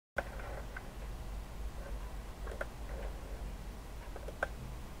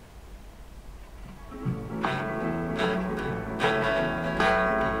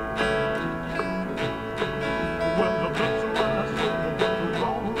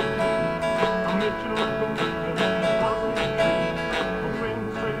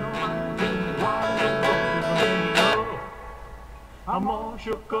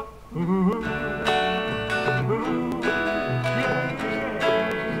I'm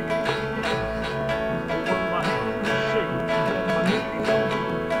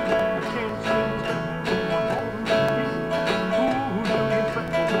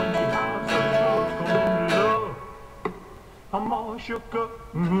all shook up.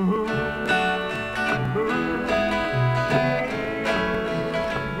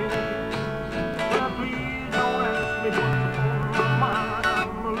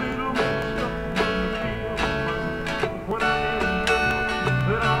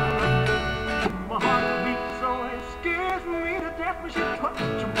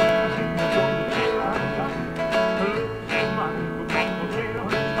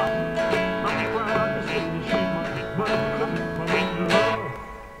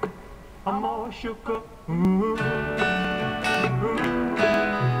 I'm all shook up. My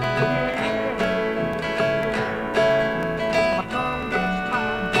tongue gets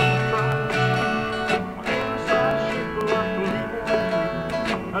tied when I try to speak. My inside shake like a leaf on a tree.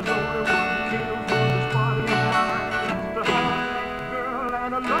 That's only one kills when this body of mine. The hot girl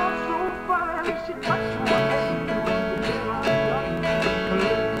and a love so fine. If she touches my head with the tail I like. Her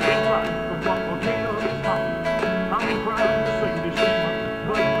lips are like the volcano is hot. I'm proud to say that she's my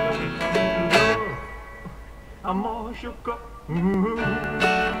buddy. I'm all shook up.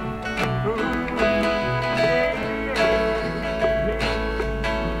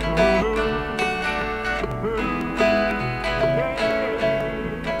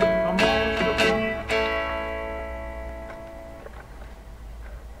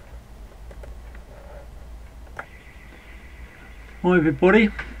 Hi everybody,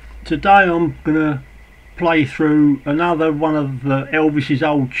 today I'm going to play through another one of Elvis's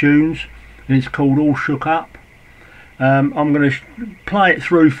old tunes, and it's called All Shook Up. I'm going to play it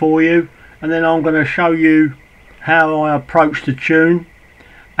through for you, and then I'm going to show you how I approach the tune,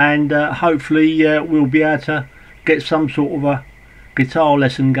 and hopefully we'll be able to get some sort of a guitar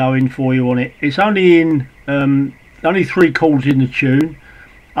lesson going for you on it. It's only in only 3 chords in the tune,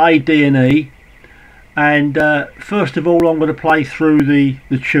 A, D and E, and first of all I'm going to play through the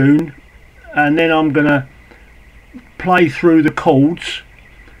tune, and then I'm going to play through the chords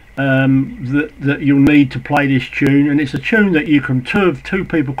that you'll need to play this tune. And it's a tune that you can two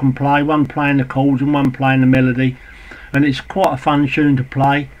people can play, one playing the chords and one playing the melody, and it's quite a fun tune to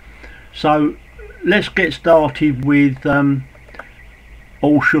play. So let's get started with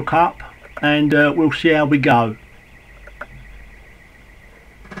All Shook Up, and we'll see how we go.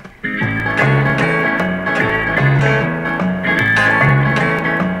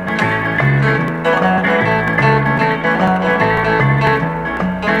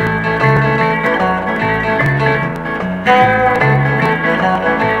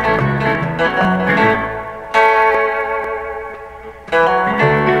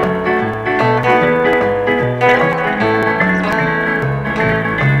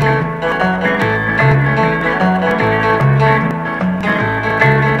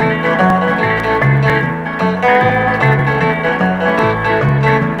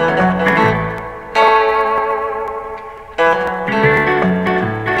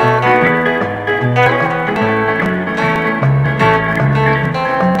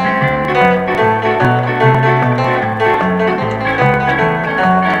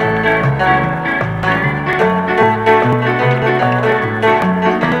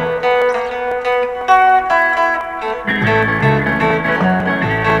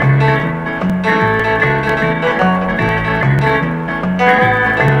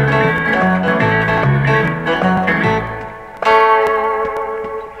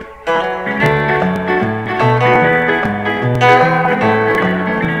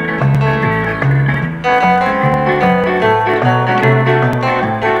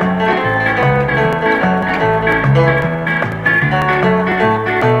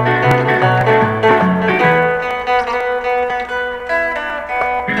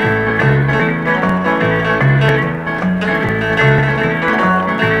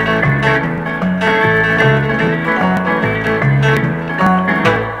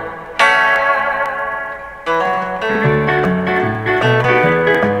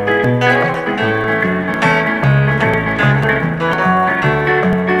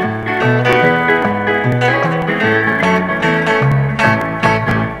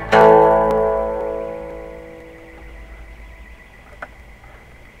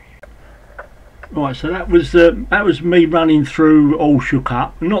 Right, so that was me running through All Shook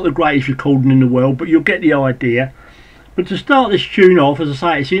Up. Not the greatest recording in the world, but you'll get the idea. But to start this tune off, as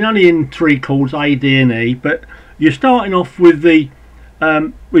I say, it's only in 3 chords, A, D and E, but you're starting off with the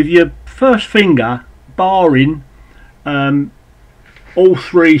with your first finger barring all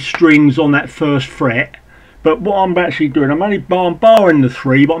three strings on that first fret. But what I'm actually doing, I'm barring the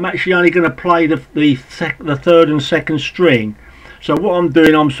three, but I'm actually only going to play the third and second string. So what I'm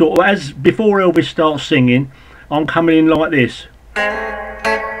doing, I'm sort of, as before Elvis starts singing, I'm coming in like this.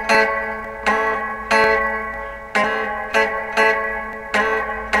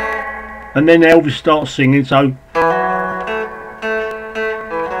 And then Elvis starts singing, so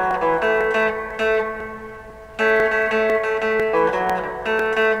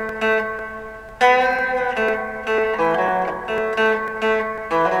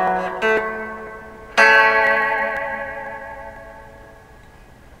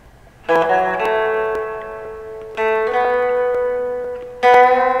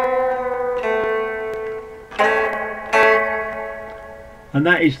and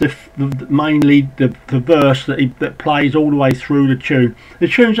that is mainly the verse that plays all the way through the tune. The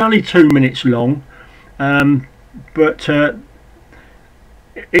tune's only 2 minutes long, but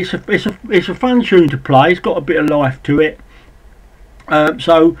it's a fun tune to play. It's got a bit of life to it.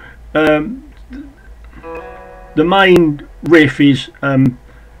 The main riff is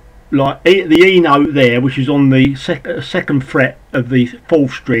like the E note there, which is on the second fret of the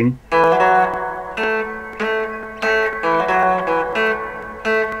fourth string.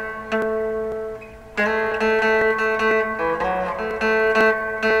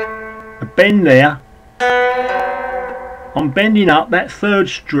 Bend there. I'm bending up that third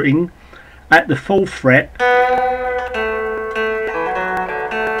string at the fourth fret,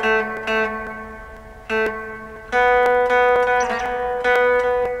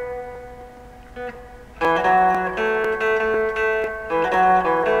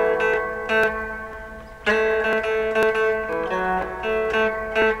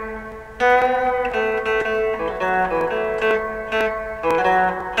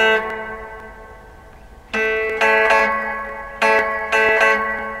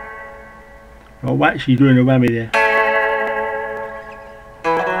 I'm actually doing a whammy there.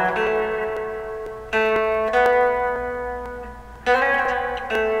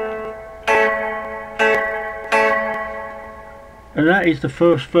 And that is the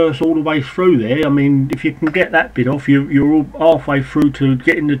first verse all the way through there. I mean, if you can get that bit off, you're all halfway through to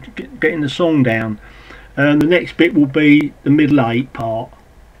getting the song down. And the next bit will be the middle 8 part.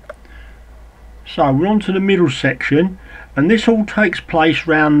 So we're on to the middle section, and this all takes place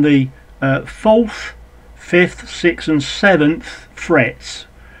round the 4th, 5th, 6th and 7th frets.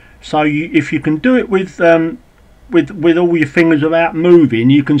 So if you can do it with all your fingers without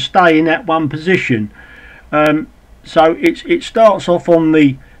moving, you can stay in that one position. So it starts off on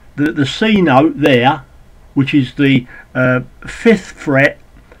the C note there, which is the 5th fret,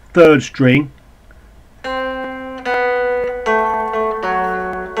 3rd string.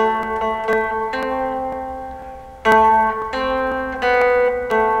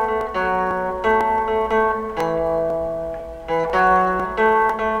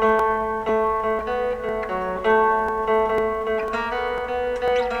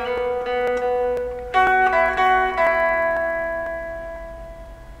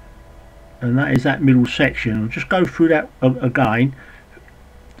 And that is that middle section. I'll just go through that again.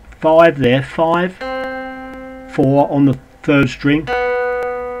 5 there, 5, 4 on the 3rd string,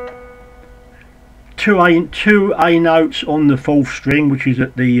 2 A notes on the 4th string, which is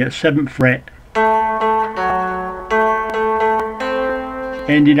at the 7th fret,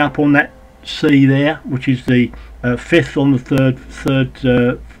 ending up on that C there, which is the 5th on the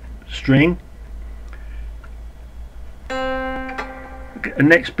third string. The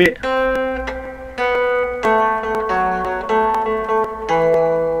next bit,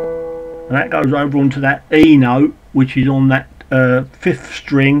 and that goes over onto that E note, which is on that 5th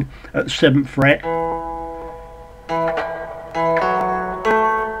string at the 7th fret.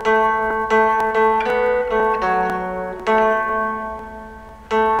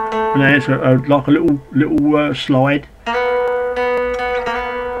 And then it's like a little slide.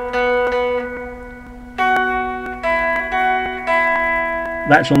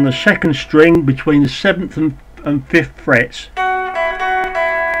 That's on the 2nd string between the 7th and 5th frets.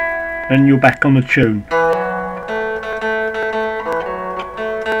 And you're back on the tune.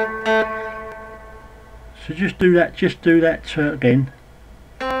 So just do that again.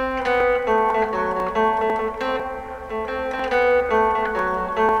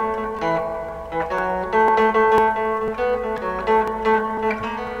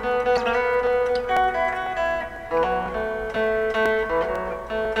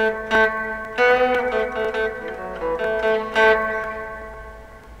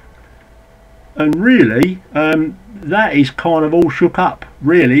 And really, that is kind of all shook up.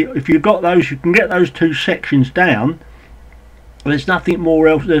 Really, if you've got those, you can get those 2 sections down. there's nothing more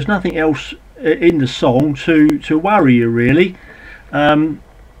else. There's nothing else in the song to worry you really. Right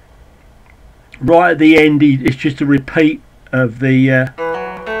at the end, it's just a repeat of the.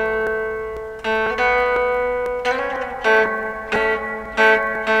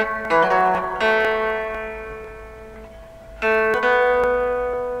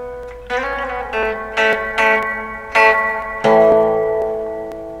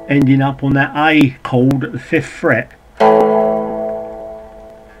 Ending up on that A chord at the 5th fret,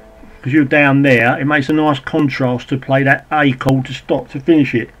 because you're down there. It makes a nice contrast to play that A chord to stop to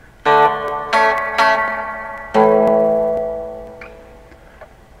finish it.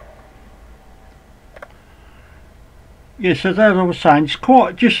 Yes, as I was saying, it's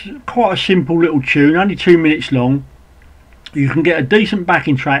quite a simple little tune, only 2 minutes long. You can get a decent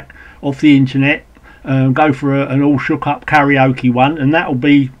backing track off the internet. Go for an all shook up karaoke one, and that'll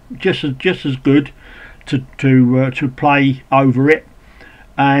be just as good to play over it,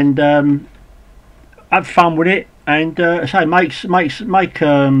 and have fun with it, and say make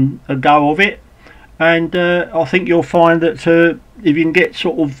a go of it, and I think you'll find that if you can get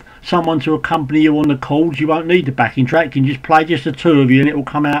sort of someone to accompany you on the chords, you won't need the backing track. You can just play just the two of you and it will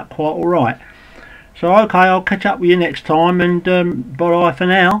come out quite alright. So okay, I'll catch up with you next time, and bye for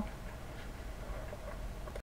now.